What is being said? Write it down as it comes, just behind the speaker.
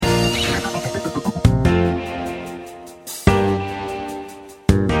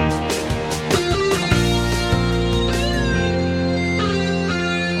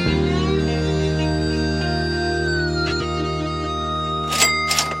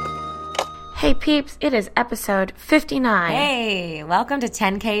Hey peeps, it is episode 59. Hey, welcome to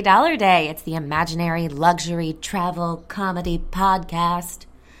 10K Dollar Day. It's the imaginary luxury travel comedy podcast.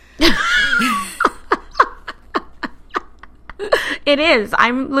 It is.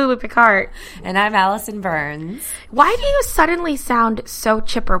 I'm Lulu Picard. And I'm Allison Burns. Why do you suddenly sound so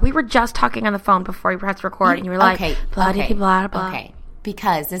chipper? We were just talking on the phone before we pressed record and you were like, blah, blah, blah. Okay,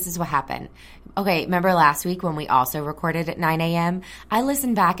 because this is what happened. Okay, remember last week when we also recorded at 9 a.m.? I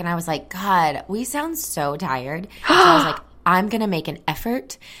listened back and I was like, God, we sound so tired. So I was like, I'm going to make an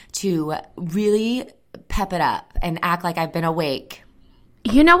effort to really pep it up and act like I've been awake.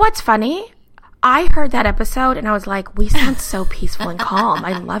 You know what's funny? I heard that episode and I was like, we sound so peaceful and calm.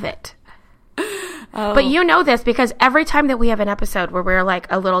 I love it. Oh. But you know this because every time that we have an episode where we're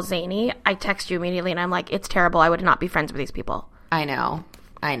like a little zany, I text you immediately and I'm like, it's terrible. I would not be friends with these people. I know.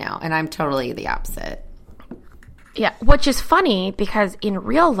 And I'm totally the opposite. Yeah, which is funny because in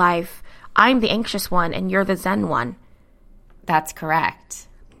real life, I'm the anxious one and you're the zen one. That's correct.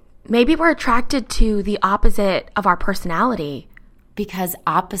 Maybe we're attracted to the opposite of our personality. Because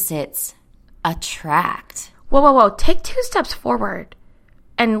opposites attract. Whoa. Take 2 steps forward.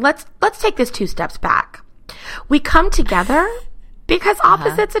 And let's take this 2 steps back. We come together because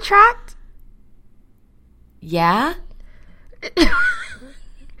opposites attract? Yeah?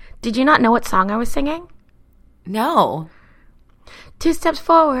 Did you not know what song I was singing? No. 2 steps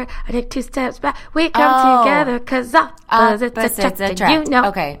forward, I take 2 steps back. We come together because opposites attract. You know.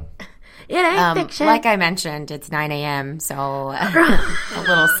 Okay. It ain't fiction. Like I mentioned, it's 9 a.m., so a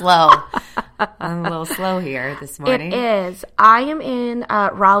little slow. I'm a little slow here this morning. It is. I am in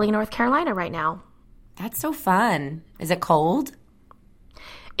Raleigh, North Carolina right now. That's so fun. Is it cold?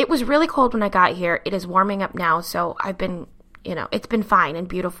 It was really cold when I got here. It is warming up now, so I've been, it's been fine and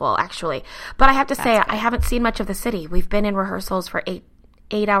beautiful, actually. But I have to say, I haven't seen much of the city. We've been in rehearsals for 8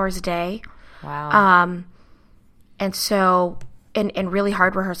 hours a day. Wow. And so... And really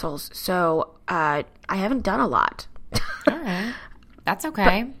hard rehearsals. So I haven't done a lot. All right. That's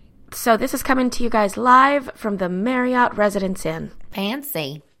okay. So this is coming to you guys live from the Marriott Residence Inn.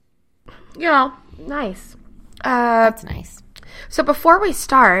 Fancy. Nice. That's nice. So before we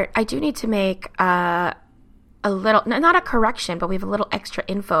start, I do need to make a little, not a correction, but we have a little extra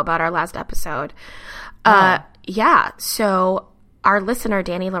info about our last episode. Yeah. So our listener,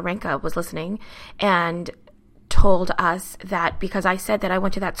 Danny Larenka, was listening and told us that because I said that I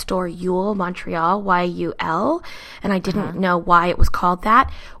went to that store Yule, Montreal, Y-U-L, and I didn't know why it was called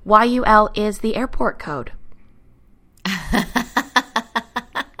that. Y-U-L is the airport code.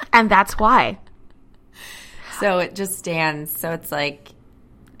 And that's why. So it just stands, so it's like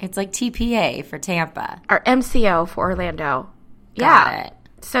TPA for Tampa. Or MCO for Orlando. Got it.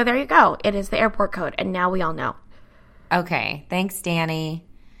 So there you go. It is the airport code, and now we all know. Okay. Thanks, Danny.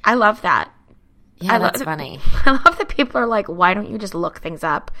 I love that. Yeah, that's funny. I love that people are like, why don't you just look things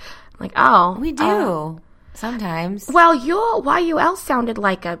up? I'm like, oh. We do. Sometimes. Well, YUL sounded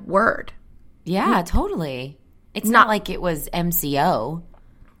like a word. Yeah, totally. It's not like it was MCO.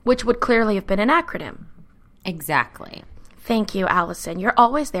 Which would clearly have been an acronym. Exactly. Thank you, Allison. You're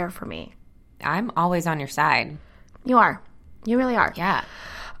always there for me. I'm always on your side. You are. You really are. Yeah.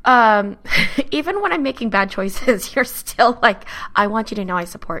 Even when I'm making bad choices, you're still like, I want you to know I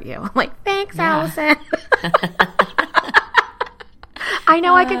support you. I'm like, thanks, Allison. I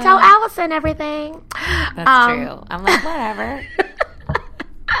know I can tell Allison everything. That's true. I'm like, whatever.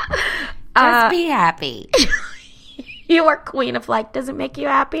 Just be happy. You are queen of like, does it make you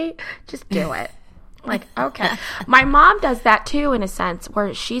happy? Just do it. Like, okay. My mom does that too, in a sense,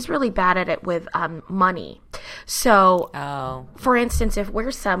 where she's really bad at it with money. So, for instance, if we're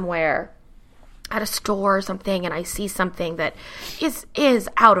somewhere at a store or something and I see something that is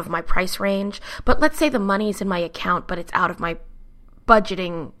out of my price range, but let's say the money's in my account, but it's out of my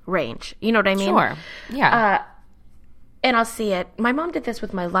budgeting range. You know what I mean? Sure. Yeah. And I'll see it. My mom did this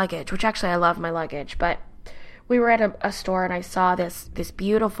with my luggage, which actually I love my luggage, but we were at a store and I saw this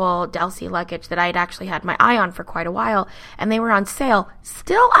beautiful Delsey luggage that I had actually had my eye on for quite a while, and they were on sale,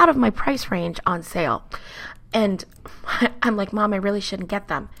 still out of my price range on sale. And I'm like, Mom, I really shouldn't get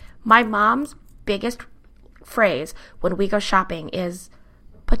them. My mom's biggest phrase when we go shopping is,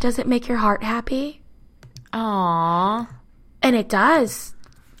 but does it make your heart happy? Aww. And it does.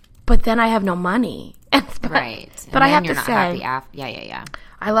 But then I have no money. Right. But I have to say, yeah.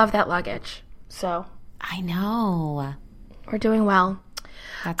 I love that luggage. So I know. We're doing well.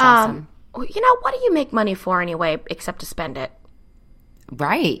 That's awesome. You know, what do you make money for anyway, except to spend it?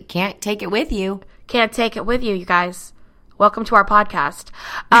 Right. Can't take it with you. Can't take it with you, you guys. Welcome to our podcast.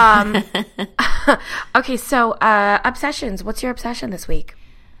 Okay, so obsessions. What's your obsession this week?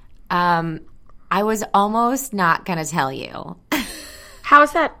 I was almost not going to tell you. How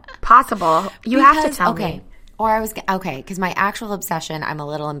is that possible? You have to tell me. Because my actual obsession I'm a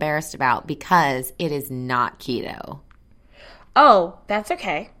little embarrassed about because it is not keto. Oh, that's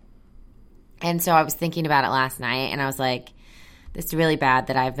okay. And so I was thinking about it last night, and I was like, this is really bad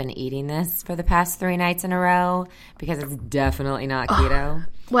that I've been eating this for the past 3 nights in a row because it's definitely not keto.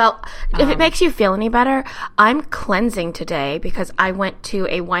 Well, if it makes you feel any better, I'm cleansing today because I went to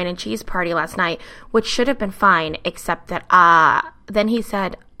a wine and cheese party last night, which should have been fine, except that then he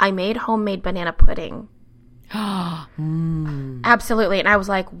said, I made homemade banana pudding. Absolutely. And I was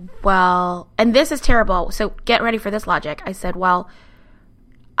like, well, and this is terrible. So get ready for this logic. I said, well,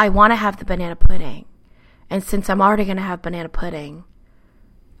 I want to have the banana pudding. And since I'm already going to have banana pudding,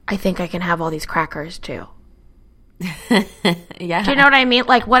 I think I can have all these crackers too. Yeah. Do you know what I mean?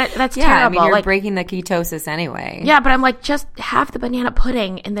 Like, that's terrible. I mean, you're like, breaking the ketosis anyway. Yeah, but I'm like, just have the banana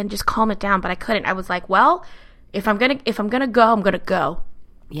pudding and then just calm it down. But I couldn't. I was like, well, if I'm gonna go, I'm gonna go.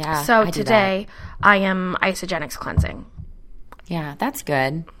 Yeah. So today I am isogenics cleansing. Yeah, that's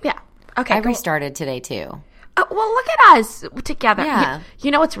good. Yeah. Okay. I restarted today too. Well, look at us together. Yeah.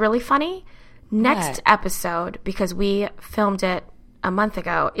 You know what's really funny? Next episode, because we filmed it a month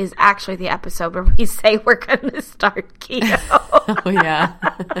ago, is actually the episode where we say we're going to start keto. Oh, yeah.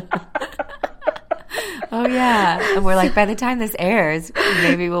 Oh, yeah. And we're like, by the time this airs,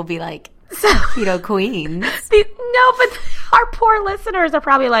 maybe we'll be like keto queens. No, but our poor listeners are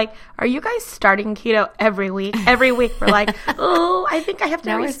probably like, are you guys starting keto every week? Every week we're like, oh, I think I have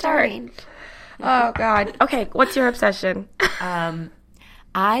to restart. Oh, God. Okay, what's your obsession?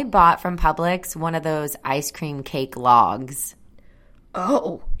 I bought from Publix one of those ice cream cake logs.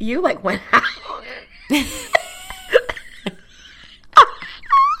 Oh, you like went out.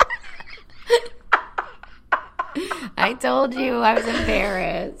 I told you I was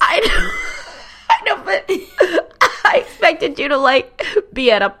embarrassed. I know, but I expected you to like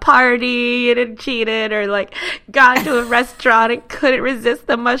be at a party and had cheated, or like gone to a restaurant and couldn't resist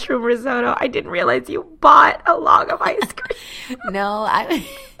the mushroom risotto. I didn't realize you bought a log of ice cream. No,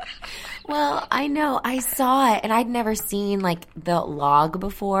 well, I know. I saw it, and I'd never seen like the log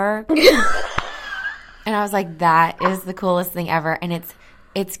before. And I was like, that is the coolest thing ever. And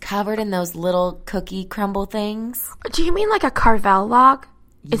it's covered in those little cookie crumble things. Do you mean like a Carvel log?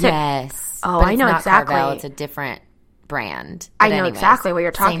 Yes. Oh, but I know exactly. Carvel, it's a different brand. I know exactly what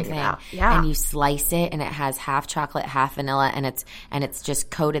you're talking about. Yeah. And you slice it, and it has half chocolate, half vanilla, and it's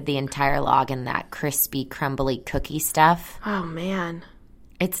just coated the entire log in that crispy, crumbly cookie stuff. Oh, man.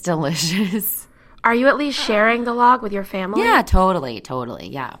 It's delicious. Are you at least sharing the log with your family? Yeah, totally,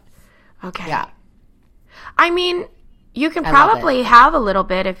 yeah. Okay. Yeah. I mean, you can probably have a little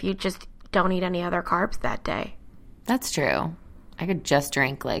bit if you just don't eat any other carbs that day. That's true. I could just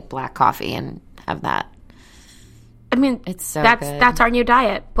drink like black coffee and have that. I mean, it's so good. That's our new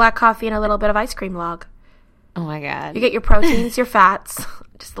diet: black coffee and a little bit of ice cream log. Oh my God! You get your proteins, your fats,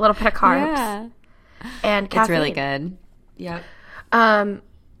 just a little bit of carbs, and caffeine. It's really good. Yep.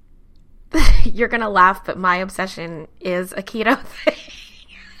 You're gonna laugh, but my obsession is a keto thing.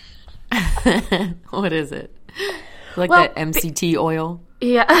 What is it? Like that MCT oil?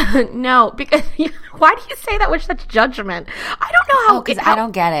 Yeah, no, because why do you say that with such judgment? I don't know how. Because I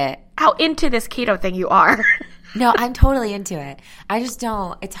don't get it. How into this keto thing you are? No, I'm totally into it. I just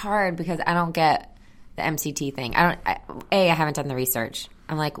don't. It's hard because I don't get the MCT thing. I haven't done the research.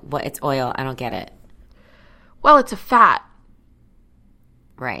 I'm like, what? It's oil. I don't get it. Well, it's a fat,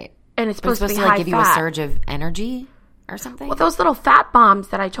 right? And it's supposed to be like give fat. You a surge of energy or something. Well, those little fat bombs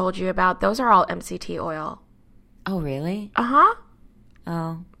that I told you about, those are all MCT oil. Oh, really? Uh-huh.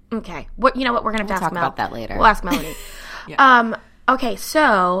 Oh. Okay. You know what? We're going to have to talk about that later. We'll ask Melanie. Yeah. Okay,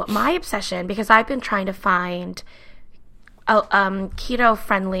 so my obsession, because I've been trying to find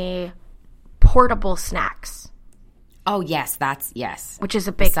keto-friendly portable snacks. Oh, yes. Yes. Which is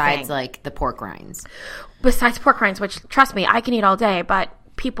a big thing. Besides, like, the pork rinds. Besides pork rinds, which, trust me, I can eat all day, but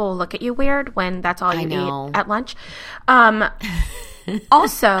people look at you weird when that's all you eat at lunch.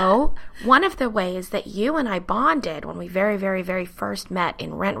 Also, one of the ways that you and I bonded when we very, very, very first met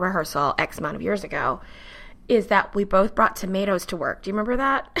in rent rehearsal X amount of years ago is that we both brought tomatoes to work. Do you remember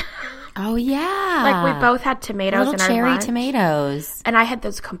that? Oh, yeah. Like we both had tomatoes little in our cherry lunch. Tomatoes. And I had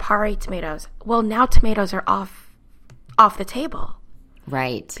those Campari tomatoes. Well, now tomatoes are off the table.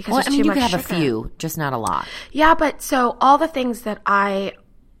 Right. Because there's too you much could have sugar. a few, just not a lot. Yeah, but so all the things that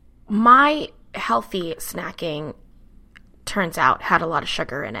my healthy snacking turns out had a lot of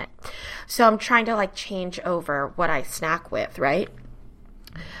sugar in it. So I'm trying to like change over what I snack with, right?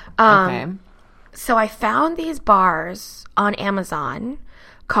 Okay. So I found these bars on Amazon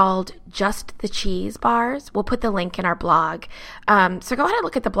called Just the Cheese bars. We'll put the link in our blog. So go ahead and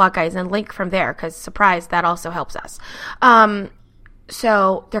look at the blog, guys, and link from there because, surprise, that also helps us.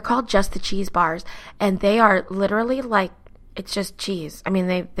 So they're called Just the Cheese bars, and they are literally like, it's just cheese. I mean,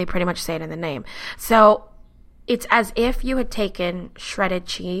 they pretty much say it in the name. So it's as if you had taken shredded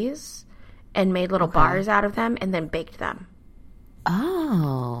cheese and made little bars out of them and then baked them.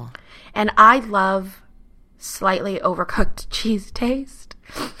 Oh. And I love slightly overcooked cheese taste.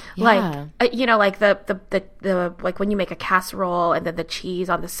 Yeah. Like, like the like when you make a casserole and then the cheese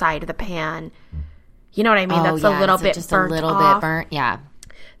on the side of the pan. You know what I mean? That's a little bit just burnt a little off. bit burnt. Yeah.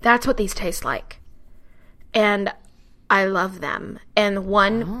 That's what these taste like. And I love them. And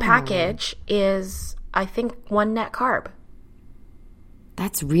one package is, I think, 1 net carb.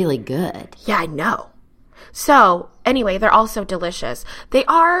 That's really good. Yeah, I know. So, anyway, they're also delicious. They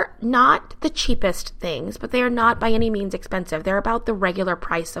are not the cheapest things, but they are not by any means expensive. They're about the regular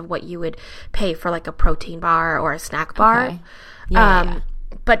price of what you would pay for like a protein bar or a snack bar. Okay. Yeah.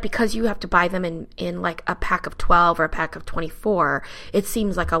 But because you have to buy them in like a pack of 12 or a pack of 24, it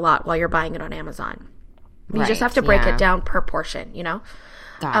seems like a lot while you're buying it on Amazon. You just have to break it down per portion,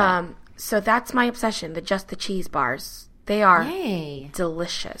 Got it. So that's my obsession, Just the Cheese bars. They are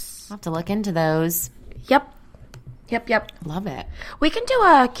delicious. I'll have to look into those. Yep. Love it. We can do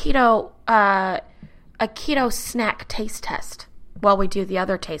a keto snack taste test while we do the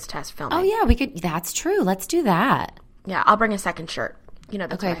other taste test filming. Oh, yeah, we could. That's true. Let's do that. Yeah, I'll bring a second shirt.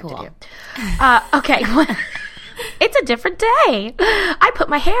 That's okay, what I have to do. Okay. It's a different day. I put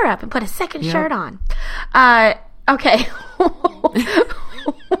my hair up and put a second shirt on. Okay.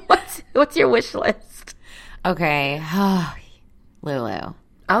 What's your wish list? Okay. Lulu.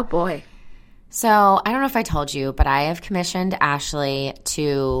 Oh, boy. So, I don't know if I told you, but I have commissioned Ashley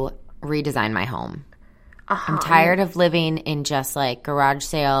to redesign my home. I'm tired of living in just like garage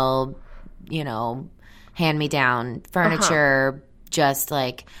sale, hand-me-down furniture, just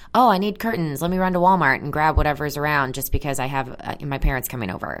like, oh, I need curtains. Let me run to Walmart and grab whatever's around just because I have my parents coming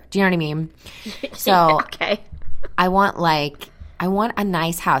over. Do you know what I mean? So, okay. I want a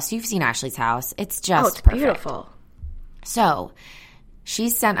nice house. You've seen Ashley's house. It's just perfect. Beautiful. So, she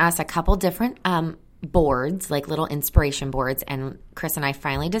sent us a couple different boards, like little inspiration boards, and Chris and I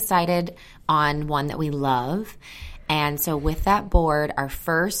finally decided on one that we love. And so with that board, our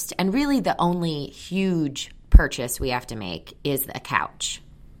first and really the only huge purchase we have to make is a couch.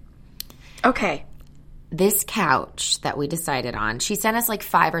 Okay. This couch that we decided on, she sent us like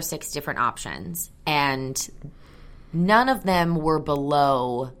 5 or 6 different options, and none of them were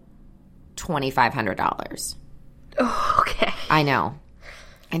below $2,500. Oh, okay. I know.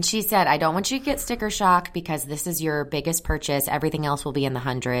 And she said, I don't want you to get sticker shock because this is your biggest purchase. Everything else will be in the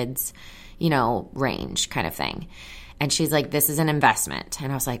hundreds, range kind of thing. And she's like, this is an investment. And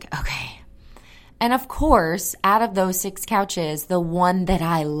I was like, okay. And of course, out of those 6 couches, the one that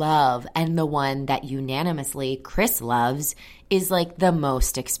I love and the one that unanimously Chris loves is like the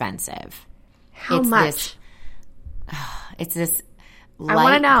most expensive. How much? It's this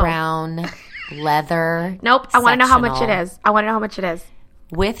light brown leather. Nope. I want to know how much it is.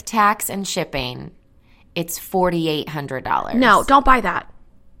 With tax and shipping, it's $4,800. No, don't buy that.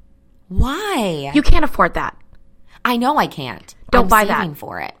 Why? You can't afford that. I know I can't. Don't buy that. I'm saving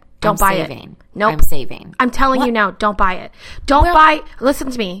for it. Don't buy it. Nope. I'm saving. I'm telling you now, don't buy it. Listen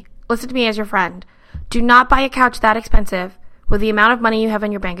to me. Listen to me as your friend. Do not buy a couch that expensive with the amount of money you have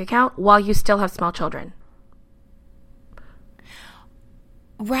in your bank account while you still have small children.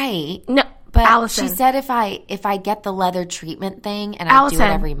 Right. No. But Allison, she said if I get the leather treatment thing and I do it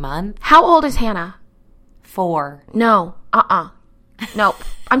every month. How old is Hannah? 4. No. Nope.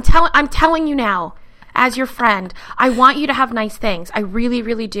 I'm telling you now, as your friend, I want you to have nice things. I really,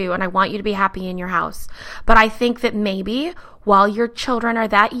 really do. And I want you to be happy in your house. But I think that maybe while your children are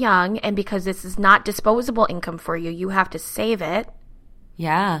that young, and because this is not disposable income for you, you have to save it.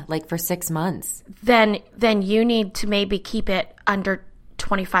 Yeah, like for 6 months. Then you need to maybe keep it under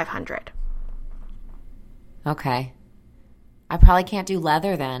 $2,500. Okay. I probably can't do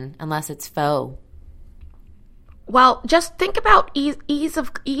leather then unless it's faux. Well, just think about ease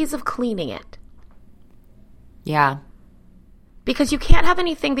of cleaning it. Yeah. Because you can't have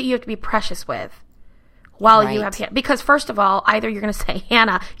anything that you have to be precious with while you have Hannah. Because first of all, either you're going to say,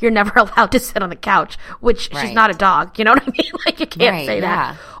 Hannah, you're never allowed to sit on the couch, which she's not a dog. You know what I mean? Like you can't say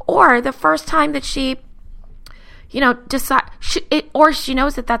that. Or the first time that she or she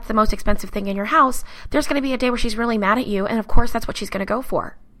knows that that's the most expensive thing in your house, there's going to be a day where she's really mad at you, and of course that's what she's going to go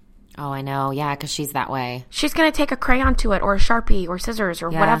for. Oh, I know. Yeah, because she's that way. She's going to take a crayon to it or a Sharpie or scissors or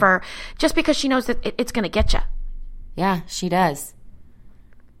whatever just because she knows that it's going to get you. Yeah, she does.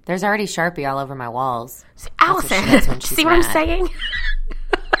 There's already Sharpie all over my walls. See, Allison, see what I'm saying?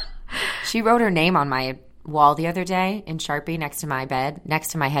 She wrote her name on my wall the other day in Sharpie next to my bed,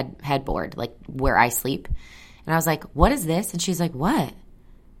 next to my headboard, like where I sleep. And I was like, what is this? And she's like, what?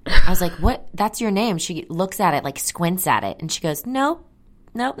 I was like, what? That's your name. She looks at it, like squints at it. And she goes, nope,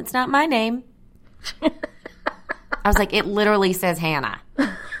 it's not my name. I was like, it literally says Hannah.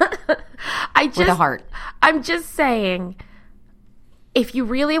 With a heart. I'm just saying, if you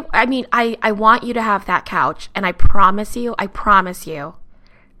really, I want you to have that couch. And I promise you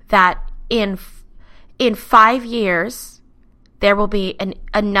that in 5 years, there will be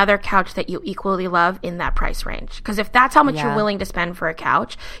another couch that you equally love in that price range. Because if that's how much you're willing to spend for a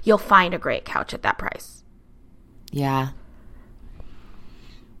couch, you'll find a great couch at that price. Yeah.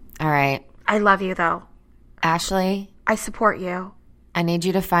 All right. I love you, though. Ashley. I support you. I need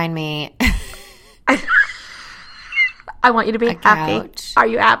you to find me. I want you to be happy. Are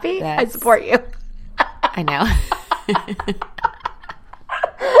you happy? I support you. I know.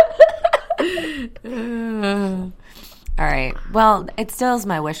 All right. Well, it still is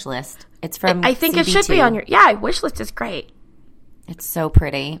my wish list. It's from I think CB2. it should be on your... Yeah, wish list is great. It's so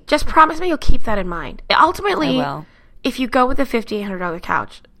pretty. Just promise me you'll keep that in mind. Ultimately, I will. If you go with a $5,800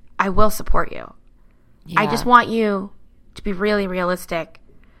 couch, I will support you. Yeah. I just want you to be really realistic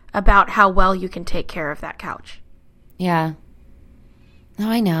about how well you can take care of that couch. Yeah. No,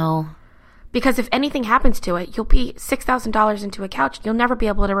 I know. Because if anything happens to it, you'll be $6,000 into a couch. You'll never be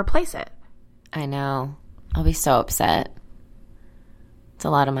able to replace it. I know. I'll be so upset. It's a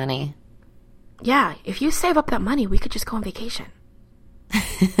lot of money. Yeah. If you save up that money, we could just go on vacation.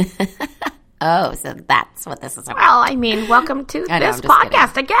 Oh, so that's what this is about. Well, I mean, welcome to this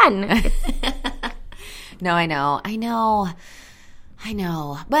podcast again. No, I know.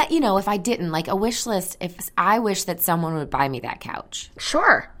 But, if I didn't, like a wish list, if I wish that someone would buy me that couch.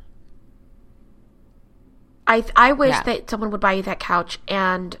 Sure. I wish that someone would buy you that couch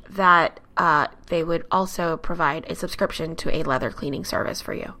and that they would also provide a subscription to a leather cleaning service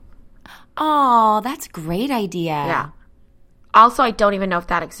for you. Oh, that's a great idea. Yeah. Also, I don't even know if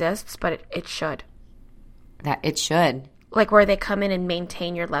that exists, but it should. It should. Like where they come in and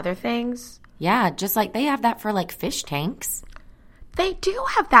maintain your leather things. Yeah, just like they have that for like fish tanks. They do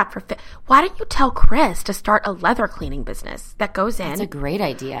have that for Why don't you tell Chris to start a leather cleaning business that goes in? That's a great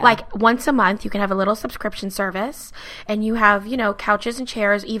idea. Like once a month, you can have a little subscription service and you have, couches and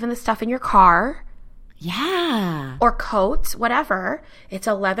chairs, even the stuff in your car. Yeah. Or coats, whatever. It's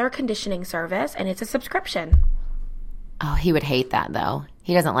a leather conditioning service and it's a subscription. Oh, he would hate that though.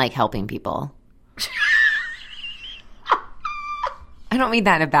 He doesn't like helping people. I don't mean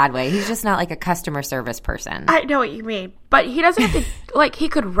that in a bad way. He's just not like a customer service person. I know what you mean. But he doesn't have to, he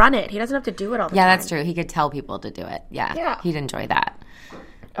could run it. He doesn't have to do it all the time. Yeah, that's true. He could tell people to do it. Yeah. He'd enjoy that.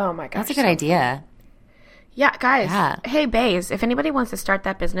 Oh my gosh. That's a good idea. Yeah, guys. Yeah. Hey, Bays, if anybody wants to start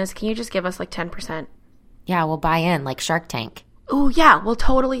that business, can you just give us 10%? Yeah, we'll buy in, like Shark Tank. Oh, yeah. We'll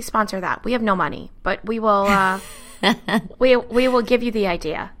totally sponsor that. We have no money, but we will, we will give you the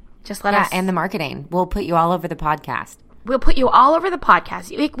idea. Just let us. Yeah, and the marketing. We'll put you all over the podcast. We'll put you all over the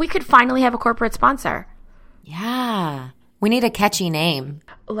podcast. We could finally have a corporate sponsor. Yeah. We need a catchy name.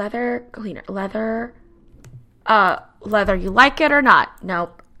 Leather cleaner. Leather. You like it or not?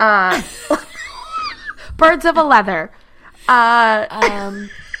 Nope. Birds of a leather. That's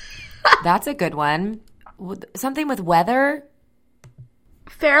a good one. Something with weather.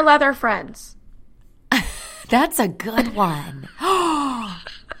 Fair leather friends. That's a good one.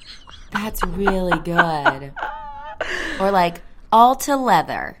 That's really good. Or all to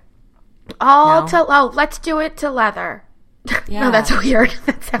leather. Let's do it to leather. Yeah. No, that's weird.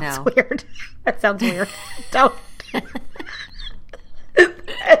 That sounds weird. That sounds weird. Don't.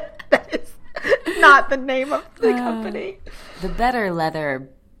 That is not the name of the company. The Better Leather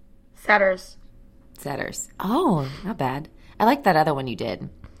Setters. Oh, not bad. I like that other one you did.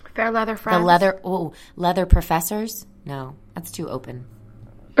 Fair leather friends. The leather professors? No, that's too open.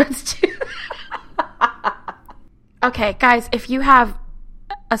 It's too... Okay, guys, if you have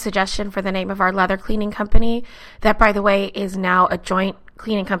a suggestion for the name of our leather cleaning company, that, by the way, is now a joint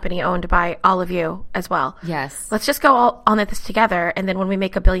cleaning company owned by all of you as well. Yes. Let's just go all on this together, and then when we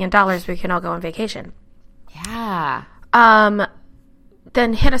make $1 billion, we can all go on vacation. Yeah.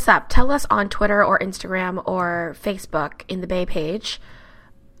 Then hit us up. Tell us on Twitter or Instagram or Facebook in the Bay page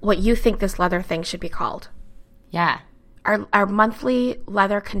what you think this leather thing should be called. Yeah. Our monthly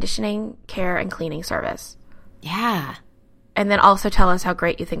leather conditioning, care, and cleaning service. Yeah. And then also tell us how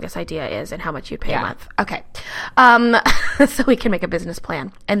great you think this idea is and how much you'd pay a month. Okay. So we can make a business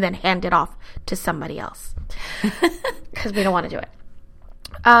plan and then hand it off to somebody else because we don't want to do it.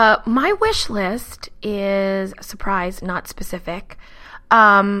 My wish list is surprise, not specific.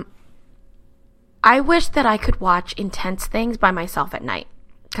 I wish that I could watch intense things by myself at night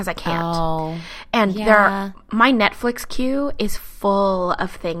because I can't. Oh, and my Netflix queue is full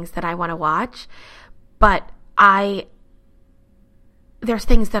of things that I want to watch, but there's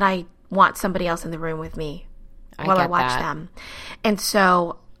things that I want somebody else in the room with me while I watch them. And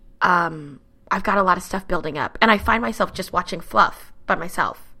so I've got a lot of stuff building up. And I find myself just watching fluff by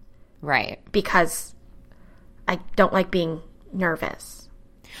myself. Right. Because I don't like being nervous.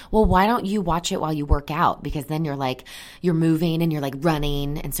 Well, why don't you watch it while you work out? Because then you're moving and you're like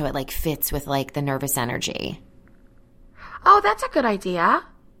running. And so it like fits with like the nervous energy. Oh, that's a good idea.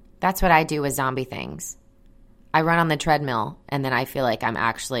 That's what I do with zombie things. I run on the treadmill, and then I feel like I'm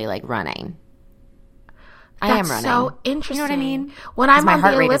actually, like, running. I am running. That's so interesting. You know what I mean? When I'm on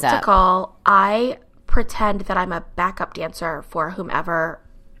the elliptical, I pretend that I'm a backup dancer for whomever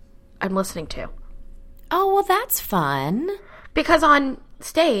I'm listening to. Oh, well, that's fun. Because on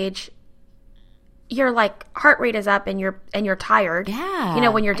stage, your, like, heart rate is up and you're tired. Yeah. You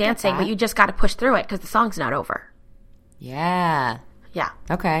know, when you're dancing, but you just got to push through it because the song's not over. Yeah. Yeah.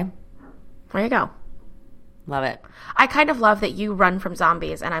 Okay. There you go. Love it. I kind of love that you run from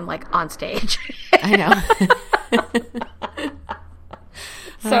zombies and I'm like on stage. I know.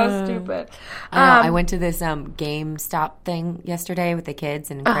 So stupid. I went to this GameStop thing yesterday with the kids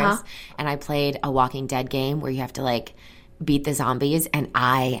and Chris, and I played a Walking Dead game where you have to like beat the zombies, and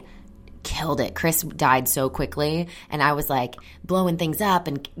I killed it. Chris died so quickly, and I was like blowing things up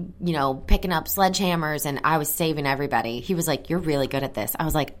and, you know, picking up sledgehammers, and I was saving everybody. He was like, "You're really good at this." I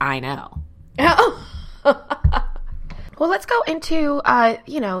was like, "I know." Well, let's go into,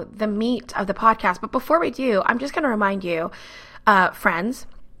 the meat of the podcast. But before we do, I'm just going to remind you, friends,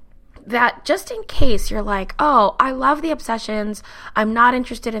 that just in case you're like, oh, I love the obsessions, I'm not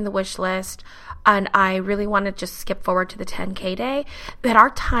interested in the wish list, and I really want to just skip forward to the 10K day, that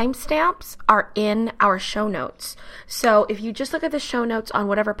our timestamps are in our show notes. So if you just look at the show notes on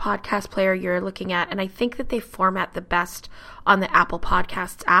whatever podcast player you're looking at, and I think that they format the best on the Apple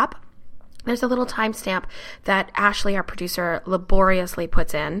Podcasts app, there's a little timestamp that Ashley, our producer, laboriously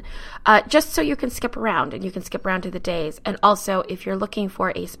puts in, just so you can skip around, and you can skip around to the days. And also, if you're looking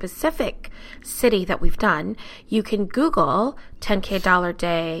for a specific city that we've done, you can Google 10K Dollar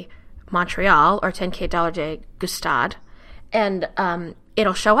Day Montreal or 10K Dollar Day Gustad, and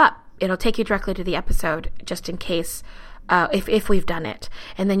it'll show up. It'll take you directly to the episode, just in case if we've done it.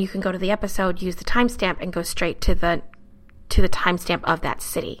 And then you can go to the episode, use the timestamp, and go straight to the timestamp of that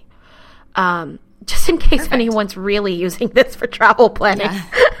city. Just in case anyone's really using this for travel planning.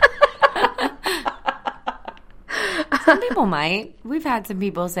 Yeah. Some people might. We've had some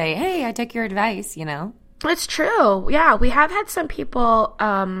people say, hey, I took your advice, you know. It's true. Yeah, we have had some people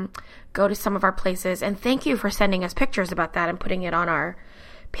go to some of our places, and thank you for sending us pictures about that and putting it on our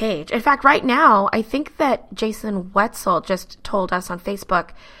page. In fact, right now, I think that Jason Wetzel just told us on Facebook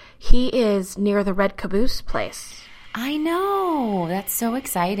he is near the Red Caboose place. I know. That's so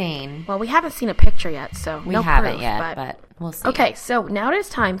exciting. Well, we haven't seen a picture yet, so we no haven't proof, yet, but we'll see. Okay, so now it is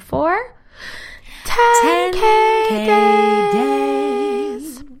time for 10K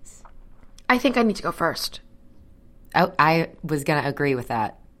days. I think I need to go first. Oh, I was going to agree with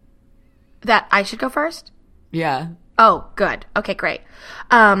that. That I should go first? Yeah. Oh, good. Okay, great.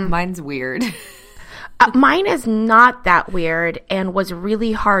 Mine's weird. Mine is not that weird and was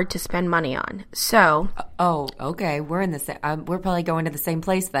really hard to spend money on. So. Oh, okay. We're in the same. We're probably going to the same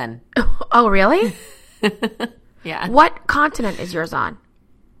place then. Oh, really? Yeah. What continent is yours on?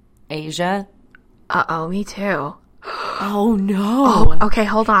 Asia. Uh-oh, me too. Oh, no. Oh, okay,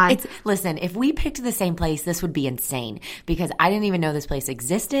 hold on. Listen, if we picked the same place, this would be insane because I didn't even know this place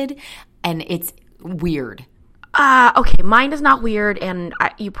existed, and it's weird. Okay, mine is not weird, and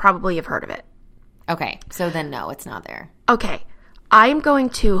you probably have heard of it. Okay, so then no, it's not there. Okay, I'm going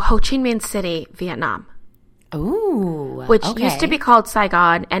to Ho Chi Minh City, Vietnam. Ooh, which used to be called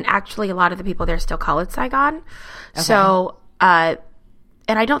Saigon, and actually a lot of the people there still call it Saigon. Okay. So, and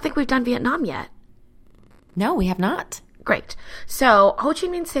I don't think we've done Vietnam yet. No, we have not. Great. So, Ho Chi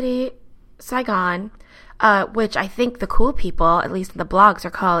Minh City, Saigon, which I think the cool people, at least in the blogs,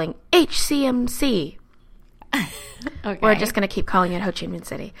 are calling HCMC. Okay. We're just going to keep calling it Ho Chi Minh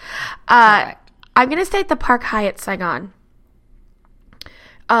City. I'm going to stay at the Park Hyatt Saigon.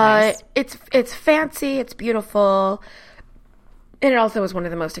 Nice. It's fancy, it's beautiful, and it also was one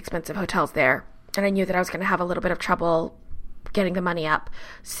of the most expensive hotels there. And I knew that I was going to have a little bit of trouble getting the money up.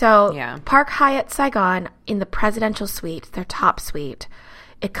 So Yeah. Park Hyatt Saigon in the presidential suite, their top suite,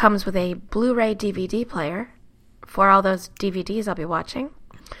 it comes with a Blu-ray DVD player for all those DVDs I'll be watching.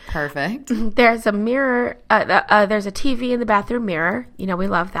 Perfect. There's a mirror. There's a TV in the bathroom mirror. You know, we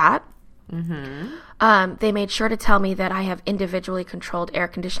love that. They made sure to tell me that I have individually controlled air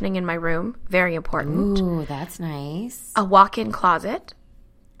conditioning in my room. Very important. Ooh, that's nice. A walk-in closet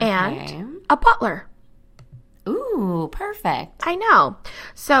and a butler. Ooh, perfect. I know.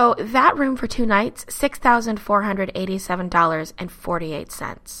 So that room for 2 nights,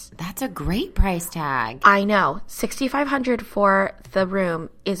 $6,487.48. That's a great price tag. I know. $6,500 for the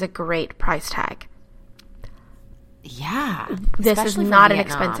room is a great price tag. Yeah. This is especially for not an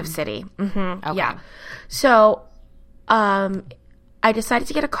Vietnam. expensive city. Okay. Yeah. So I decided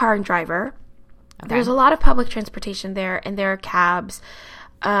to get a car and driver. Okay. There's a lot of public transportation there, and there are cabs,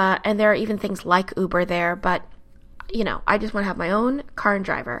 and there are even things like Uber there. But, you know, I just want to have my own car and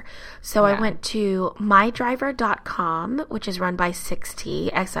driver. So I went to mydriver.com, which is run by Sixt,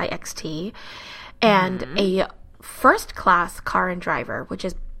 Sixt, and a first-class car and driver, which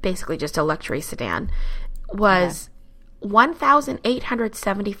is basically just a luxury sedan, was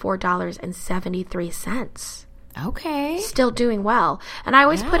 $1,874.73. Okay. Still doing well. And I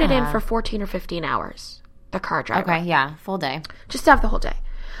always put it in for 14 or 15 hours, the car driver. Okay, yeah. Full day. Just to have the whole day.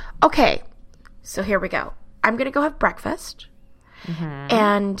 Okay, so here we go. I'm going to go have breakfast.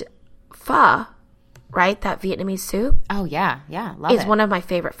 And pho, right, that Vietnamese soup, Oh, yeah. Yeah. Love is it. one of my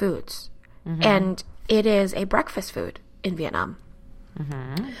favorite foods. And it is a breakfast food in Vietnam.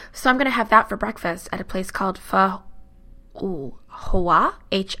 So I'm going to have that for breakfast at a place called Pho Hoa, Hoa,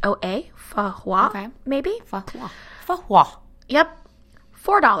 Pho Hoa, Okay. maybe? Pho Hoa. Pho Hoa. Yep,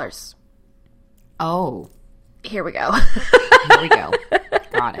 $4. Oh, Here we go. here we go.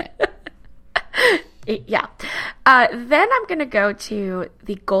 Got it. Yeah. Then I'm going to go to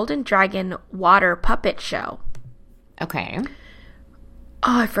the Golden Dragon Water Puppet Show. Okay.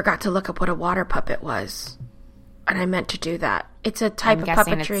 Oh, I forgot to look up what a water puppet was. And I meant to do that. It's a type I'm of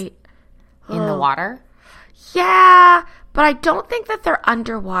guessing puppetry. In the water? Yeah, but I don't think that they're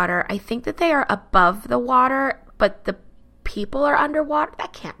underwater. I think that they are above the water, but the people are underwater.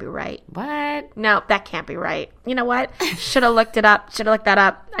 That can't be right. What? No, that can't be right. You know what? Should have looked it up. Should have looked that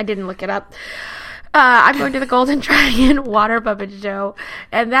up. I didn't look it up. I'm going to the Golden Dragon Water Puppet Show,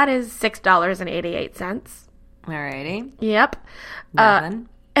 and that is $6.88. Alrighty. Yep. Nothing.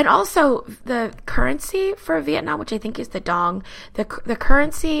 And also the currency for Vietnam, which I think is the dong, the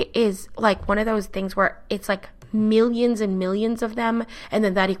currency is like one of those things where it's like millions and millions of them, and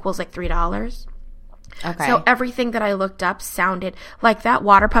then that equals like $3. Okay. So everything that I looked up sounded like that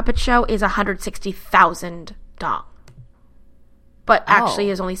water puppet show is 160,000 dong, but actually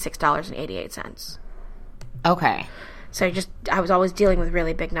is only $6.88. Okay. So I was always dealing with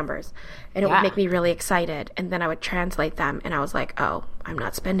really big numbers, and it would Yeah. make me really excited. And then I would translate them, and I was like, oh, I'm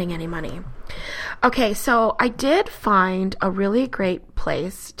not spending any money. Okay, so I did find a really great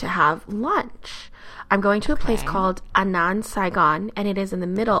place to have lunch. I'm going to a place called Anan Saigon, and it is in the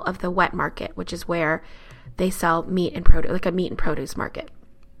middle of the wet market, which is where they sell meat and produce, like a meat and produce market.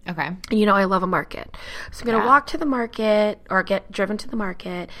 Okay. And you know I love a market. So I'm going to walk to the market or get driven to the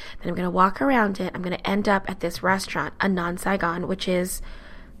market. Then I'm going to walk around it. I'm going to end up at this restaurant, Anan Saigon, which is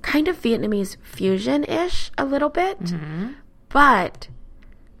kind of Vietnamese fusion-ish a little bit. But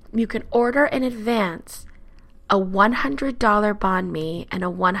you can order in advance a $100 banh mi and a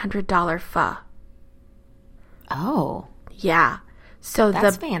 $100 pho. Oh. Yeah. So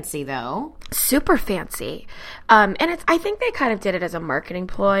That's fancy, though. super fancy. And I think they kind of did it as a marketing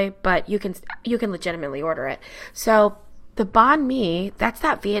ploy, but you can legitimately order it. So the banh mi, that's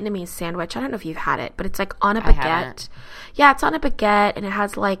that Vietnamese sandwich. I don't know if you've had it, but it's like on a I baguette. haven't. Yeah, it's on a baguette, and it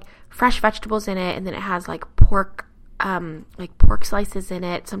has like fresh vegetables in it, and then it has like pork slices in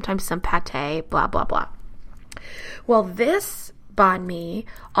it, sometimes some pate, blah, blah, blah. Well, this banh mi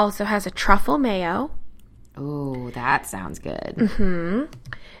also has a truffle mayo. Ooh, that sounds good.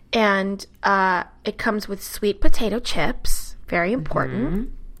 And it comes with sweet potato chips, very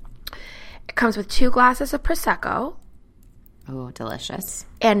important. It comes with 2 glasses of Prosecco Ooh, delicious.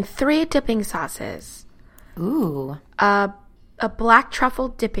 and 3 dipping sauces. Ooh. A black truffle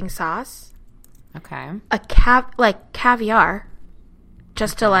dipping sauce, Okay. a caviar,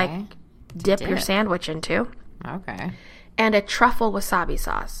 just to like dip your dip. sandwich into, Okay. and a truffle wasabi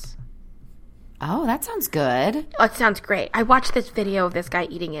sauce. Oh, that sounds good. Oh, it sounds great. I watched this video of this guy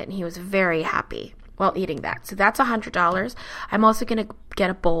eating it, and he was very happy while eating that. So that's $100. I'm also going to get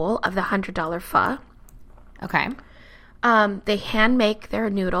a bowl of the $100 pho. Okay. They hand make their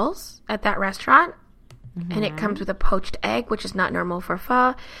noodles at that restaurant. and it comes with a poached egg, which is not normal for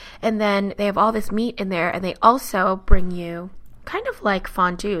pho. And then they have all this meat in there, and they also bring you, kind of like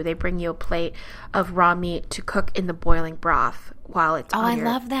fondue, they bring you a plate of raw meat to cook in the boiling broth while it's on your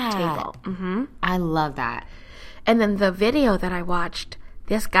love that. table. Mm-hmm. I love that. And then the video that I watched,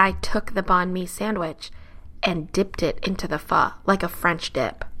 this guy took the banh mi sandwich and dipped it into the pho, like a French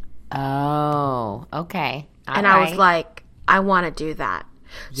dip. Oh, okay. I was like, I want to do that.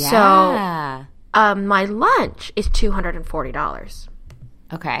 Yeah. So my lunch is $240.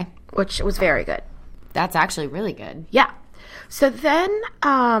 Okay. Which was very good. That's actually really good. Yeah. So then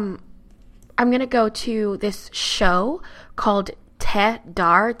I'm going to go to this show called Teh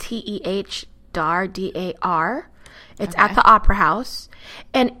Dar, T-E-H Dar, D-A-R. It's at the Opera House.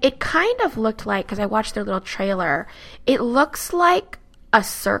 And it kind of looked like, because I watched their little trailer, it looks like a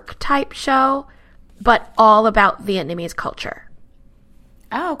Cirque type show, but all about Vietnamese culture.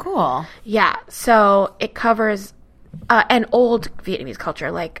 Oh, cool. Yeah, so it covers an old Vietnamese culture,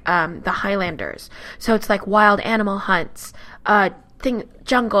 like the Highlanders. So it's like wild animal hunts,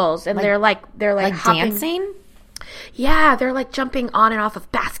 jungles, and they're like hopping, dancing. Yeah, they're like jumping on and off of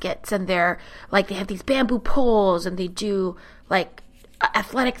baskets, and they're like they have these bamboo poles, and they do like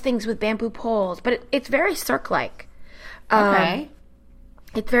athletic things with bamboo poles. But it's very Cirque-like. Okay.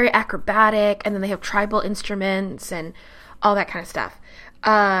 It's very acrobatic, and then they have tribal instruments and all that kind of stuff.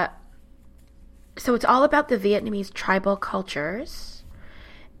 So it's all about the Vietnamese tribal cultures.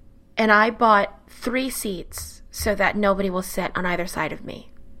 And I bought 3 seats so that nobody will sit on either side of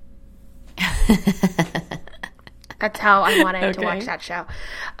me. That's how I wanted to watch that show.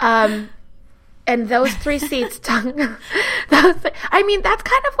 And those 3 seats, I mean, that's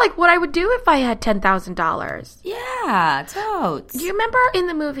kind of like what I would do if I had $10,000. Yeah, totes. Do you remember in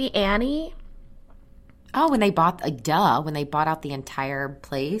the movie Annie? Oh, when they bought out the entire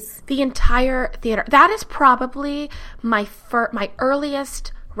place? The entire theater. That is probably my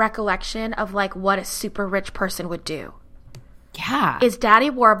earliest recollection of like what a super rich person would do. Yeah. Is Daddy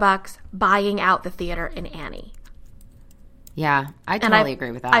Warbucks buying out the theater in Annie. Yeah, I totally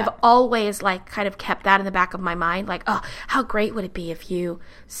agree with that. I've always like kind of kept that in the back of my mind. Like, oh, how great would it be if the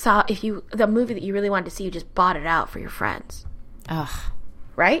movie that you really wanted to see, you just bought it out for your friends. Ugh.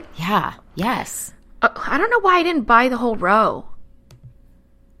 Right? Yeah. Yes. I don't know why I didn't buy the whole row.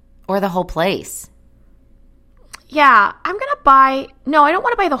 Or the whole place. Yeah, I don't want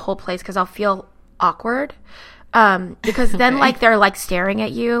to buy the whole place because I'll feel awkward. Because then like they're like staring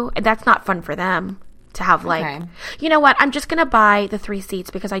at you, and that's not fun for them to have like, you know what? I'm just going to buy the 3 seats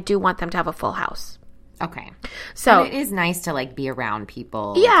because I do want them to have a full house. Okay. So but it is nice to like be around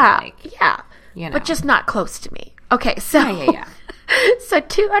people. Yeah. Yeah. You know. But just not close to me. Okay. So, yeah. So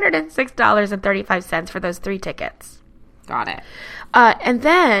 $206.35 for those 3 tickets. Got it. And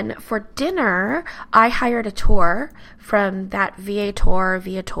then for dinner, I hired a tour from that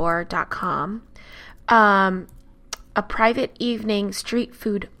viator.com. A private evening street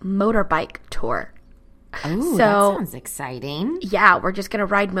food motorbike tour. Oh, that sounds exciting. Yeah, we're just going to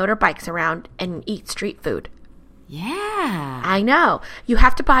ride motorbikes around and eat street food. Yeah. I know. You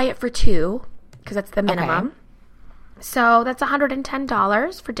have to buy it for 2 because that's the minimum. Okay. So that's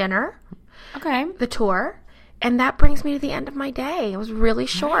 $110 for dinner. Okay. The tour. And that brings me to the end of my day. It was really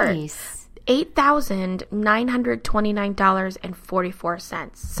short. Nice.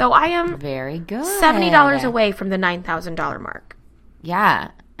 $8,929.44. So I am very good. $70 away from the $9,000 mark.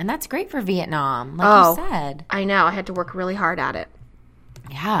 Yeah. And that's great for Vietnam, like you said. I know. I had to work really hard at it.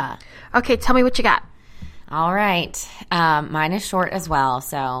 Yeah. Okay, tell me what you got. All right. Mine is short as well,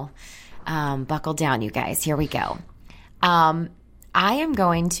 so buckle down, you guys. Here we go. I am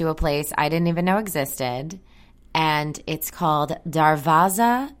going to a place I didn't even know existed, and it's called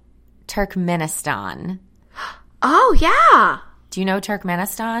Darvaza, Turkmenistan. Oh, yeah. Do you know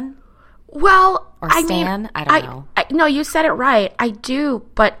Turkmenistan? Well, or Stan? I don't know. No, you said it right. I do,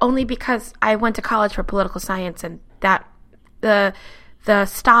 but only because I went to college for political science, and that the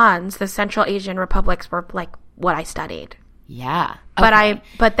Stans, the Central Asian republics, were like what I studied. Yeah. Okay.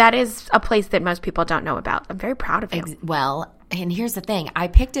 But that is a place that most people don't know about. I'm very proud of you. Well, and here's the thing. I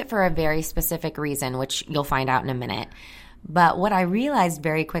picked it for a very specific reason, which you'll find out in a minute. But what I realized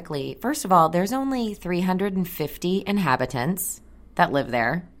very quickly, first of all, there's only 350 inhabitants that live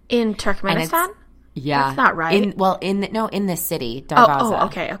there. In Turkmenistan? Yeah. That's not right. In this city, Darvaza. Oh,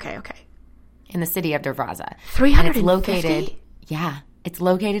 okay. In the city of Darvaza. 350? And it's located, it's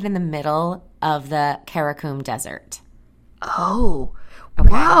located in the middle of the Karakum Desert. Oh. Okay.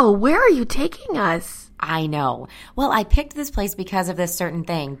 Wow, where are you taking us? I know. Well, I picked this place because of this certain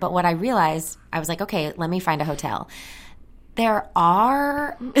thing, but what I realized, I was like, okay, let me find a hotel. There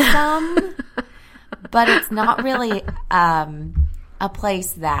are some, But it's not really a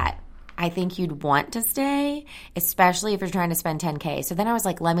place that I think you'd want to stay, especially if you're trying to spend $10K. So then I was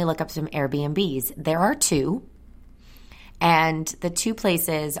like, let me look up some Airbnbs. There are two. And the two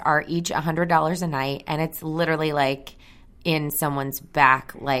places are each $100 a night. And it's literally like in someone's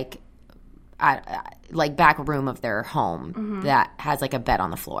back, like back room of their home that has like a bed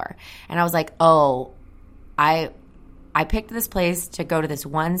on the floor. And I was like, oh, I picked this place to go to this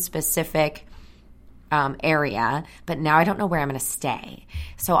one specific area, but now I don't know where I'm going to stay.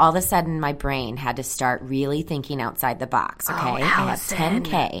 So all of a sudden, my brain had to start really thinking outside the box. Okay, Oh, I have Allison.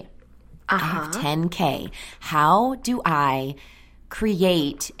 10K. I have 10K. How do I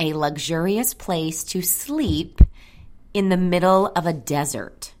create a luxurious place to sleep in the middle of a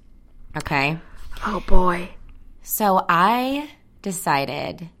desert? Okay. Oh, boy. So I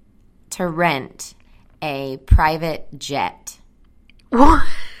decided to rent a private jet. What?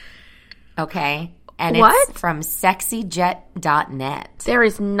 Okay. And What? it's from sexyjet.net. There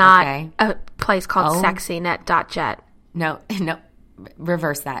is not Okay. a place called Oh. sexynet.jet. No,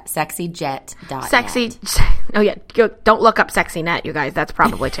 reverse that. Sexyjet.net. Sexy. Oh, yeah. Don't look up SexyNet, you guys. That's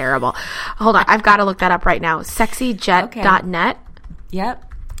probably terrible. Hold on. I've got to look that up right now. Sexyjet.net. Yep.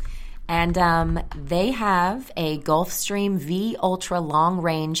 And they have a Gulfstream V Ultra long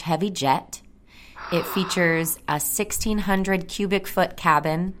range heavy jet. It features a 1,600 cubic foot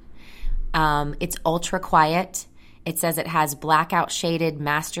cabin. It's ultra quiet. It says it has blackout shaded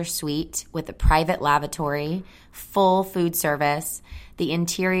master suite with a private lavatory, full food service. The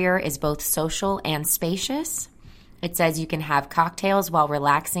interior is both social and spacious. It says you can have cocktails while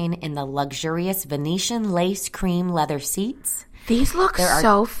relaxing in the luxurious Venetian lace cream leather seats. These look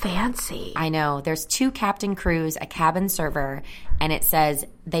so fancy. I know. There's 2 captain crews, a cabin server, and it says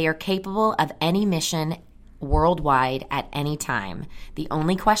they are capable of any mission worldwide at any time. The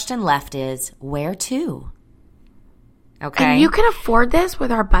only question left is where to? Okay. And you can afford this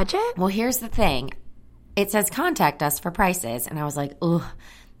with our budget? Well, here's the thing. It says contact us for prices. And I was like, ugh,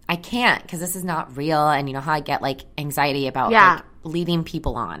 I can't because this is not real. And you know how I get like anxiety about like, leading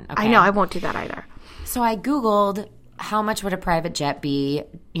people on. Okay? I know. I won't do that either. So I Googled how much would a private jet be,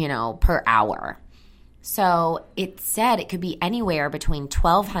 per hour. So it said it could be anywhere between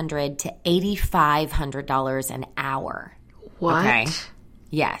 $1,200 to $8,500 an hour. What? Okay.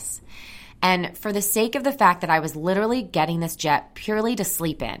 Yes. And for the sake of the fact that I was literally getting this jet purely to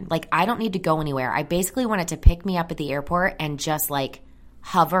sleep in, like I don't need to go anywhere. I basically wanted to pick me up at the airport and just like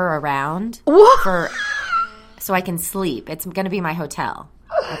hover around What? so I can sleep. It's going to be my hotel.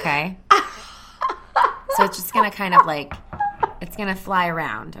 Okay. So it's just going to kind of like, it's going to fly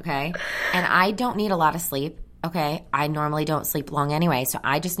around. Okay. And I don't need a lot of sleep. Okay. I normally don't sleep long anyway. So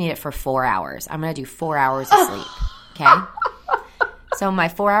I just need it for 4 hours. I'm going to do 4 hours of sleep. Okay. So my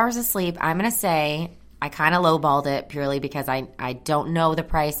 4 hours of sleep, I'm going to say I kind of lowballed it purely because I don't know the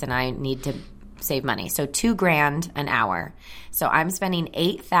price and I need to save money. So $2,000 an hour. So I'm spending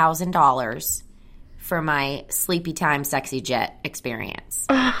 $8,000 for my sleepy time sexy jet experience.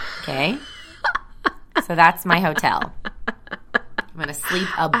 Okay? So that's my hotel. I'm going to sleep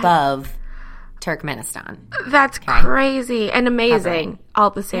above Turkmenistan. That's crazy and amazing all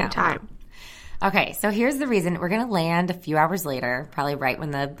at the same time. Okay, so here's the reason. We're going to land a few hours later, probably right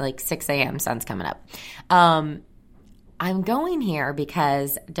when the 6 a.m. sun's coming up. I'm going here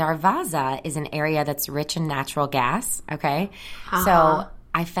because Darvaza is an area that's rich in natural gas, okay? So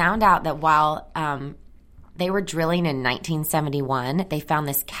I found out that while they were drilling in 1971, they found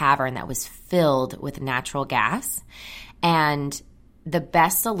this cavern that was filled with natural gas. And the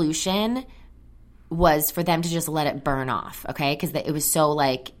best solution was for them to just let it burn off, okay? Because it was so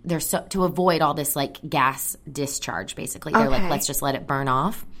like to avoid all this like gas discharge. Basically, they're like, let's just let it burn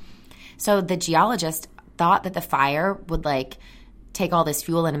off. So the geologist thought that the fire would like take all this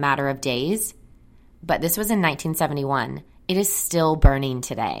fuel in a matter of days, but this was in 1971. It is still burning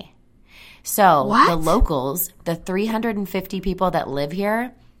today. So the locals, the 350 people that live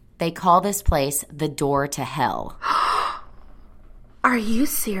here, they call this place the door to hell. Are you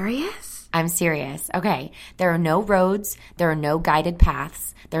serious? I'm serious. Okay. There are no roads. There are no guided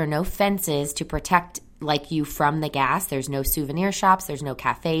paths. There are no fences to protect like you from the gas. There's no souvenir shops. There's no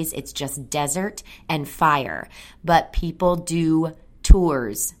cafes. It's just desert and fire. But people do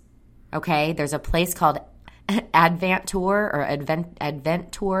tours. Okay. There's a place called Advent Tour or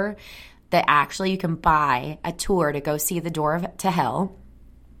Advent Tour that actually you can buy a tour to go see the door to hell.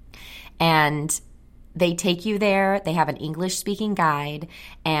 And they take you there. They have an English-speaking guide,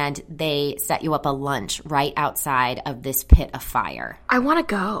 and they set you up a lunch right outside of this pit of fire. I want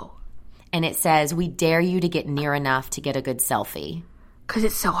to go. And it says, we dare you to get near enough to get a good selfie. Because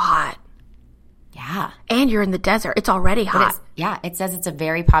it's so hot. Yeah. Yeah. And you're in the desert. It's already hot. It says it's a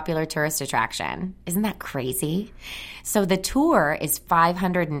very popular tourist attraction. Isn't that crazy? So the tour is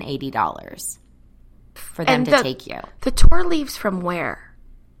 $580 for them to take you. The tour leaves from where?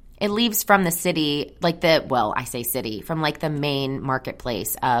 It leaves from the city, I say city, from like the main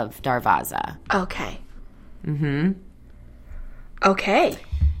marketplace of Darvaza. Okay. Mm-hmm. Okay.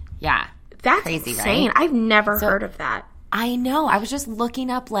 Yeah. That's crazy, insane. right? I've never heard of that. I know. I was just looking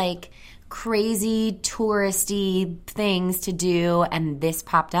up like crazy touristy things to do, and this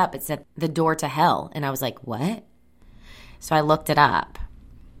popped up. It said the door to hell, and I was like, what? So I looked it up.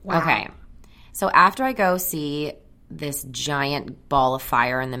 Wow. Okay. So after I go see this giant ball of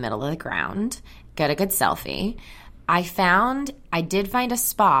fire in the middle of the ground, get a good selfie, I did find a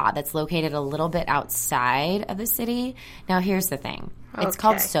spa that's located a little bit outside of the city. Now, here's the thing. It's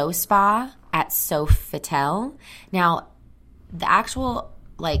called So Spa at Sofitel. Now, the actual,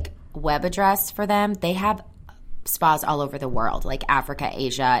 web address for them, they have spas all over the world, like Africa,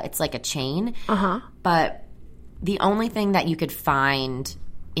 Asia. It's like a chain. Uh-huh. But the only thing that you could find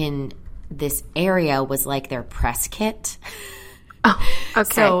in this area was, their press kit. Oh,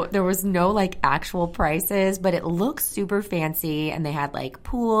 okay. So there was no actual prices, but it looked super fancy, and they had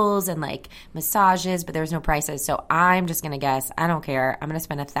pools and massages, but there was no prices. So I'm just gonna guess, I don't care, I'm gonna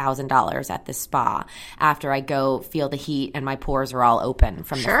spend $1,000 at this spa after I go feel the heat and my pores are all open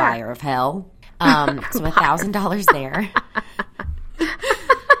from the fire of hell. So $1,000 there.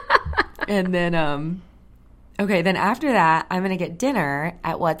 And then then after that, I'm going to get dinner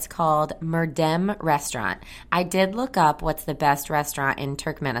at what's called Merdem Restaurant. I did look up what's the best restaurant in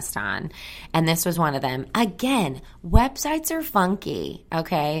Turkmenistan, and this was one of them. Again, websites are funky,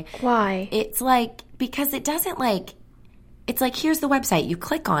 okay? Why? It's because it doesn't it's here's the website, you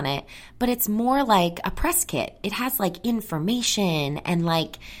click on it, but it's more like a press kit. It has information and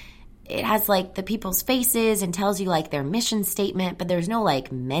it has the people's faces and tells you their mission statement, but there's no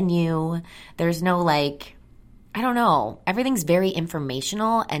menu. There's no I don't know. Everything's very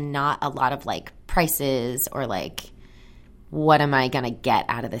informational and not a lot of prices or what am I going to get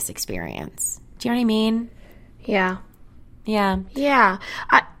out of this experience? Do you know what I mean? Yeah. Yeah. Yeah.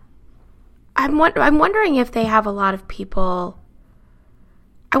 I'm wondering if they have a lot of people.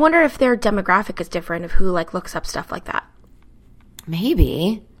 I wonder if their demographic is different of who looks up stuff like that.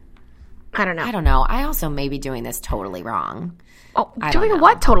 Maybe. I don't know. I don't know. I also may be doing this totally wrong. Oh, doing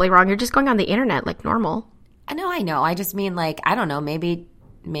what totally wrong? You're just going on the internet like normal. I know. I just mean I don't know. Maybe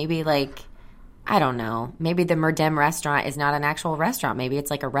I don't know. Maybe the Merdem restaurant is not an actual restaurant. Maybe it's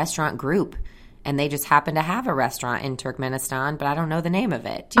a restaurant group, and they just happen to have a restaurant in Turkmenistan, but I don't know the name of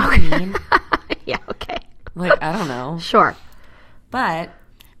it. Do you know what I mean? Yeah. Okay. I don't know. Sure. But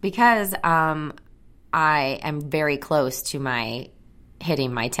because I am very close to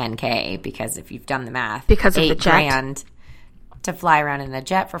hitting my 10K, because if you've done the math, because of the jet. $8,000 to fly around in a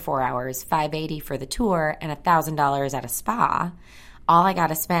jet for 4 hours, $580 for the tour, and $1,000 at a spa. All I got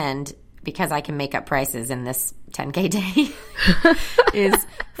to spend, because I can make up prices in this 10K day, is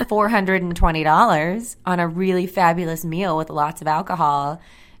 $420 on a really fabulous meal with lots of alcohol.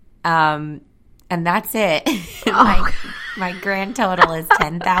 And that's it. My grand total is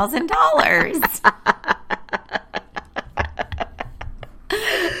 $10,000.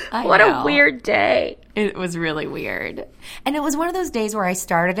 What a weird day. It was really weird. And it was one of those days where I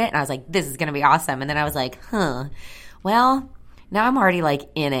started it and I was like, this is going to be awesome. And then I was like, well, now I'm already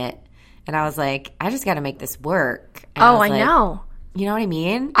in it. And I was like, I just got to make this work. And I know. You know what I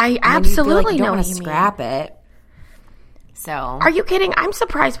mean? I absolutely know what you mean. Scrap it. So. Are you kidding? I'm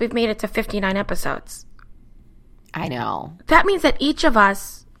surprised we've made it to 59 episodes. I know. That means that each of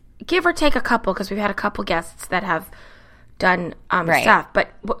us, give or take a couple, because we've had a couple guests that have done stuff. But,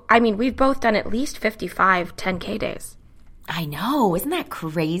 we've both done at least 55 10K days. I know. Isn't that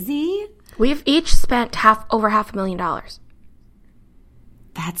crazy? We've each spent over $500,000.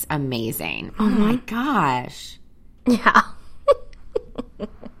 That's amazing. Mm-hmm. Oh, my gosh. Yeah.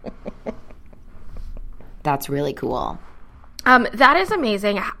 That's really cool. That is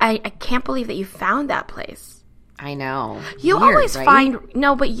amazing. I can't believe that you found that place. I know. You Weird, always right?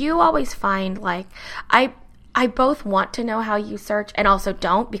 you always find I both want to know how you search and also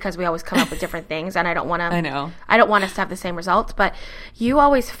don't, because we always come up with different things and I don't want to. I know. I don't want us to have the same results, but you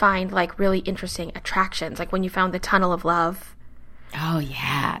always find really interesting attractions. Like when you found the Tunnel of Love. Oh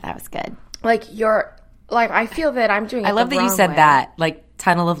yeah, that was good. I feel that I'm doing it I love the that you wrong said way. that.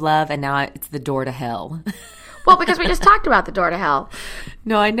 Tunnel of Love, and now it's the door to hell. Well, because we just talked about the door to hell.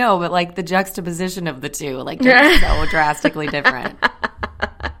 No, I know, but the juxtaposition of the two, just so drastically different.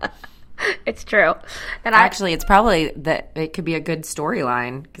 It's true. And Actually, it's probably that it could be a good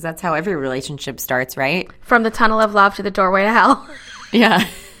storyline because that's how every relationship starts, right? From the tunnel of love to the doorway to hell. Yeah.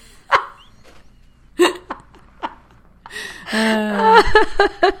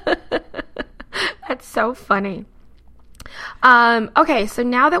 That's so funny. Okay, so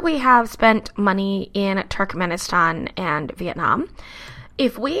now that we have spent money in Turkmenistan and Vietnam,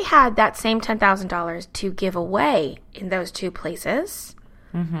 if we had that same $10,000 to give away in those two places,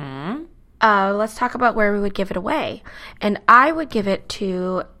 let's talk about where we would give it away. And I would give it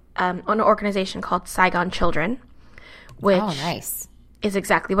to an organization called Saigon Children, which is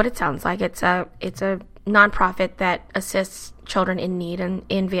exactly what it sounds like. It's a nonprofit that assists children in need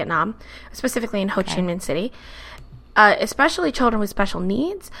in Vietnam, specifically in Ho Chi Minh City. Especially children with special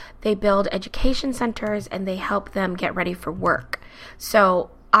needs. They build education centers and they help them get ready for work.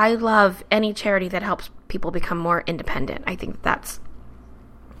 So I love any charity that helps people become more independent. I think that's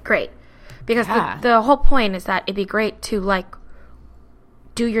great. Because the whole point is that it'd be great to like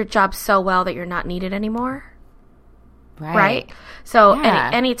do your job so well that you're not needed anymore. Right? So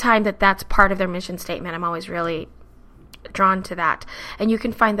any time that's part of their mission statement, I'm always really drawn to that. And you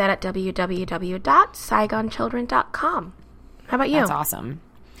can find that at www.saigonchildren.com. How about you? That's awesome.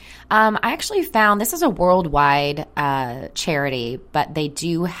 I actually found this is a worldwide charity, but they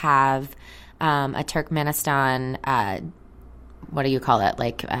do have a Turkmenistan, what do you call it?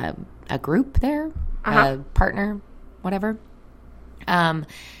 Like a group there? A partner, whatever.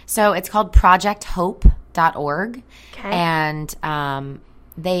 So it's called projecthope.org. Okay. And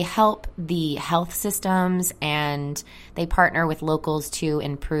they help the health systems and they partner with locals to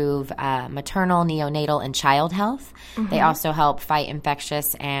improve maternal, neonatal, and child health. They also help fight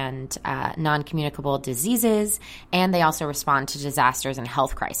infectious and non-communicable diseases, and they also respond to disasters and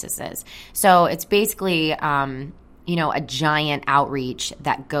health crises. So it's basically a giant outreach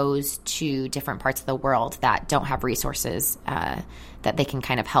that goes to different parts of the world that don't have resources that they can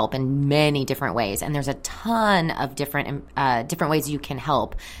kind of help in many different ways. And there's a ton of different ways you can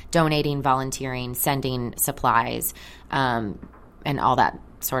help: donating, volunteering, sending supplies, and all that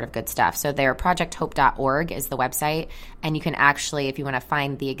sort of good stuff. So their projecthope.org is the website, and you can actually, if you want to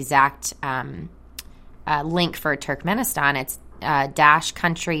find the exact link for Turkmenistan, it's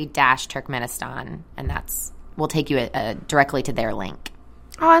 -country-Turkmenistan, and that's will take you directly to their link.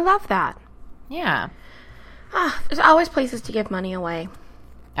 Oh, I love that. Yeah. There's always places to give money away.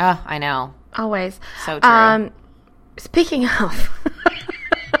 Oh, I know. Always. So true. Speaking of,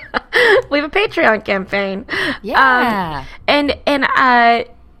 we have a Patreon campaign. Yeah.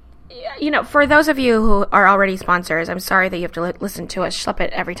 For those of you who are already sponsors, I'm sorry that you have to listen to us schlep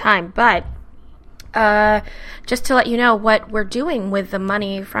it every time, but just to let you know what we're doing with the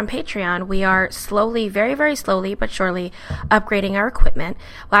money from Patreon, we are slowly, very, very slowly, but surely upgrading our equipment.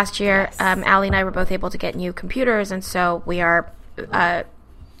 Last year, Allie and I were both able to get new computers, and so we are,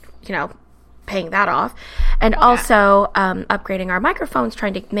 paying that off. And also upgrading our microphones,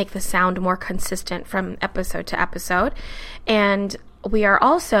 trying to make the sound more consistent from episode to episode. And we are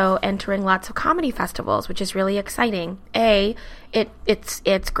also entering lots of comedy festivals, which is really exciting.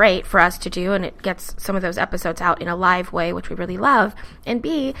 It's great for us to do, and it gets some of those episodes out in a live way, which we really love. And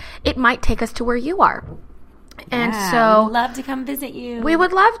B, it might take us to where you are. And so we'd love to come visit you. We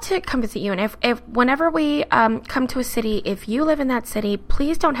would love to come visit you. And if whenever we come to a city, if you live in that city,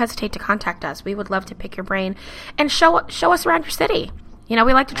 please don't hesitate to contact us. We would love to pick your brain and show us around your city.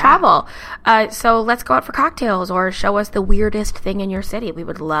 We like to travel. So let's go out for cocktails or show us the weirdest thing in your city. We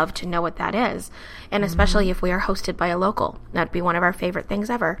would love to know what that is. And especially if we are hosted by a local. That'd be one of our favorite things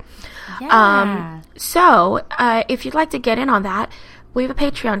ever. Yeah. So if you'd like to get in on that, we have a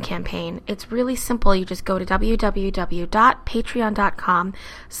Patreon campaign. It's really simple. You just go to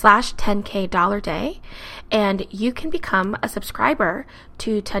www.patreon.com/10kDollarDay, and you can become a subscriber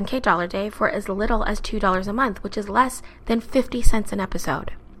to 10K Dollar Day for as little as $2 a month, which is less than 50 cents an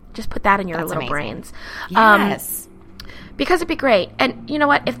episode. Just put that in your little brains. Yes. Because it'd be great. And you know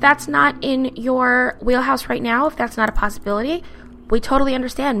what? If that's not in your wheelhouse right now, if that's not a possibility, we totally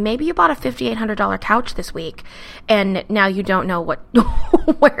understand. Maybe you bought a $5,800 couch this week, and now you don't know where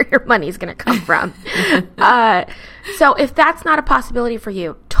your money is going to come from. So if that's not a possibility for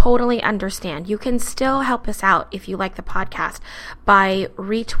you, totally understand. You can still help us out if you like the podcast by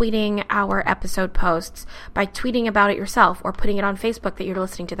retweeting our episode posts, by tweeting about it yourself, or putting it on Facebook that you're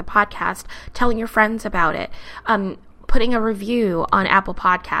listening to the podcast, telling your friends about it, putting a review on Apple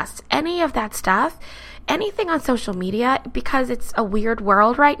Podcasts, any of that stuff. Anything on social media, because it's a weird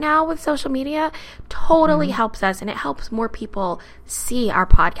world right now with social media, totally helps us, and it helps more people see our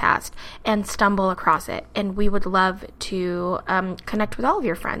podcast and stumble across it. And we would love to connect with all of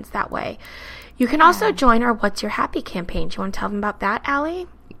your friends that way. You can also join our What's Your Happy campaign. Do you want to tell them about that, Allie?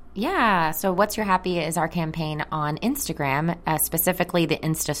 Yeah. So What's Your Happy is our campaign on Instagram, specifically the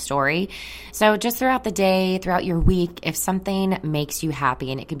Insta story. So just throughout the day, throughout your week, if something makes you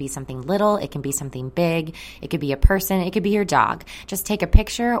happy, and it could be something little, it can be something big, it could be a person, it could be your dog, just take a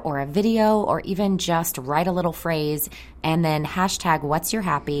picture or a video or even just write a little phrase and then hashtag What's Your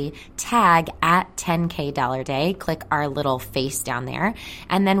Happy, tag at 10K Dollar Day, click our little face down there,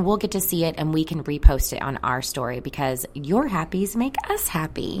 and then we'll get to see it and we can repost it on our story because your happies make us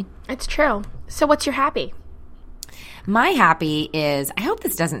happy. It's true. So what's your happy? My happy is, I hope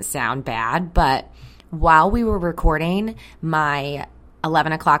this doesn't sound bad, but while we were recording, my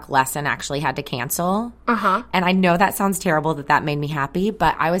 11 o'clock lesson actually had to cancel. And I know that sounds terrible that made me happy,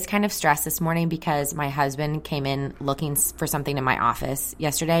 but I was kind of stressed this morning because my husband came in looking for something in my office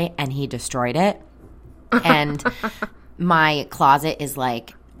yesterday and he destroyed it. And my closet is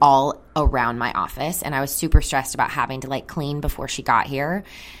like all around my office, and I was super stressed about having to like clean before she got here.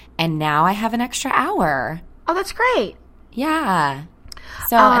 And now I have an extra hour. Oh, that's great. Yeah.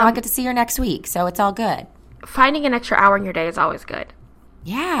 So and I'll get to see her next week, so it's all good. Finding an extra hour in your day is always good.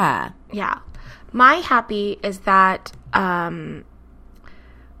 Yeah. Yeah. My happy is that one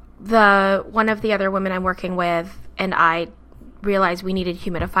of the other women I'm working with and I realized we needed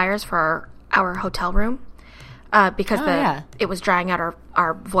humidifiers for our hotel room because it was drying out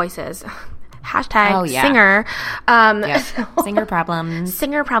our voices. Hashtag singer. Singer problems.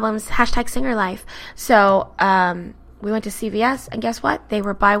 Singer problems. Hashtag singer life. So we went to CVS, and guess what? They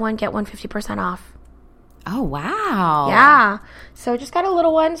were buy one, get one 50% off. Oh, wow. Yeah. So just got a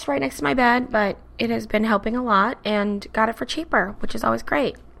little one. It's right next to my bed, but it has been helping a lot, and got it for cheaper, which is always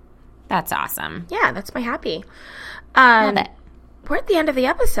great. That's awesome. Yeah, that's my happy. Love it. We're at the end of the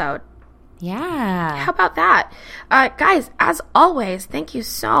episode. Yeah. How about that? Guys, as always, thank you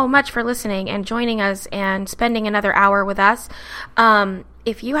so much for listening and joining us and spending another hour with us.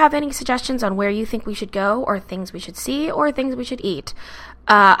 If you have any suggestions on where you think we should go or things we should see or things we should eat,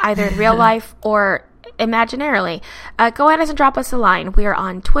 either in real life or imaginarily, go ahead and drop us a line. We are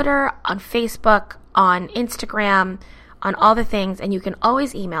on Twitter, on Facebook, on Instagram, on all the things, and you can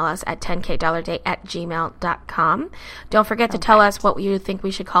always email us at 10kdollarday@gmail.com. Don't forget to tell us what you think we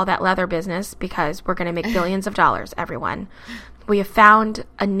should call that leather business, because we're going to make billions of dollars, everyone. We have found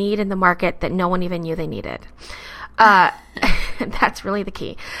a need in the market that no one even knew they needed. That's really the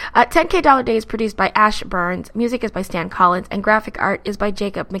key. 10K Dollar Day is produced by Ash Burns. Music is by Stan Collins, and graphic art is by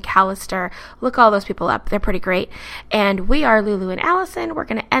Jacob McAllister. Look all those people up. They're pretty great. And we are Lulu and Allison. We're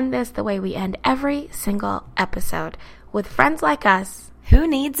going to end this the way we end every single episode, with friends like us. Who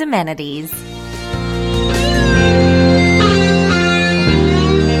needs amenities?